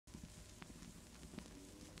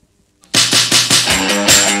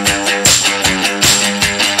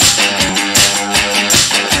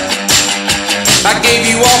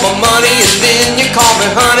called me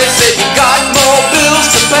honey, said you got more bills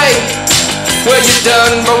to pay. Well, you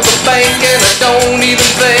done broke the bank, and I don't even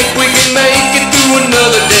think we can make it through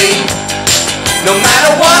another day. No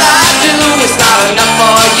matter what I do, it's not enough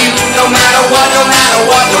for you. No matter what, no matter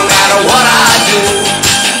what, no matter what I do.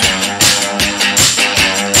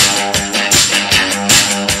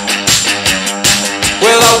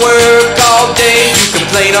 Well, I work all day, you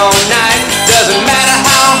complain all night. Doesn't matter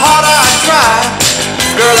how hard I try.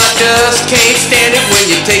 Girl, I just can't stand it when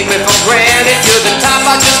you take me for granted. You're the type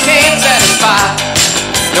I just can't satisfy.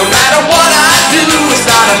 No matter what I do, it's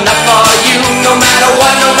not enough for you. No matter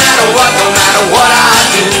what, no matter what, no matter what I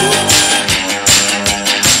do.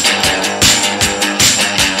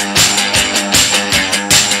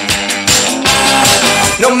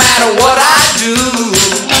 No matter what I do,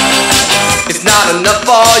 it's not enough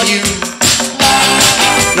for you.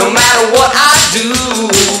 No matter what I do,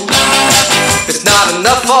 it's not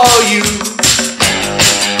enough for you.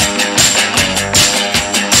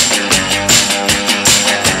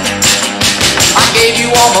 I gave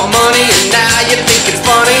you all my money and now you think it's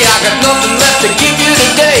funny. I got nothing left to give you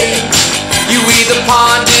today. You either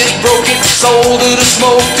pawned it, broke it, sold it, or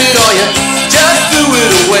smoked it, or you just threw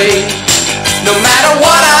it away. No matter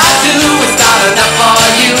what I do, it's not enough for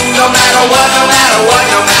you. No matter what, no matter what,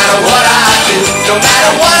 no matter what I do. No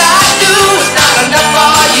matter what I do, it's not enough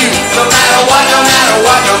for you. No matter what, no matter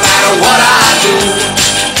what, no matter what I do.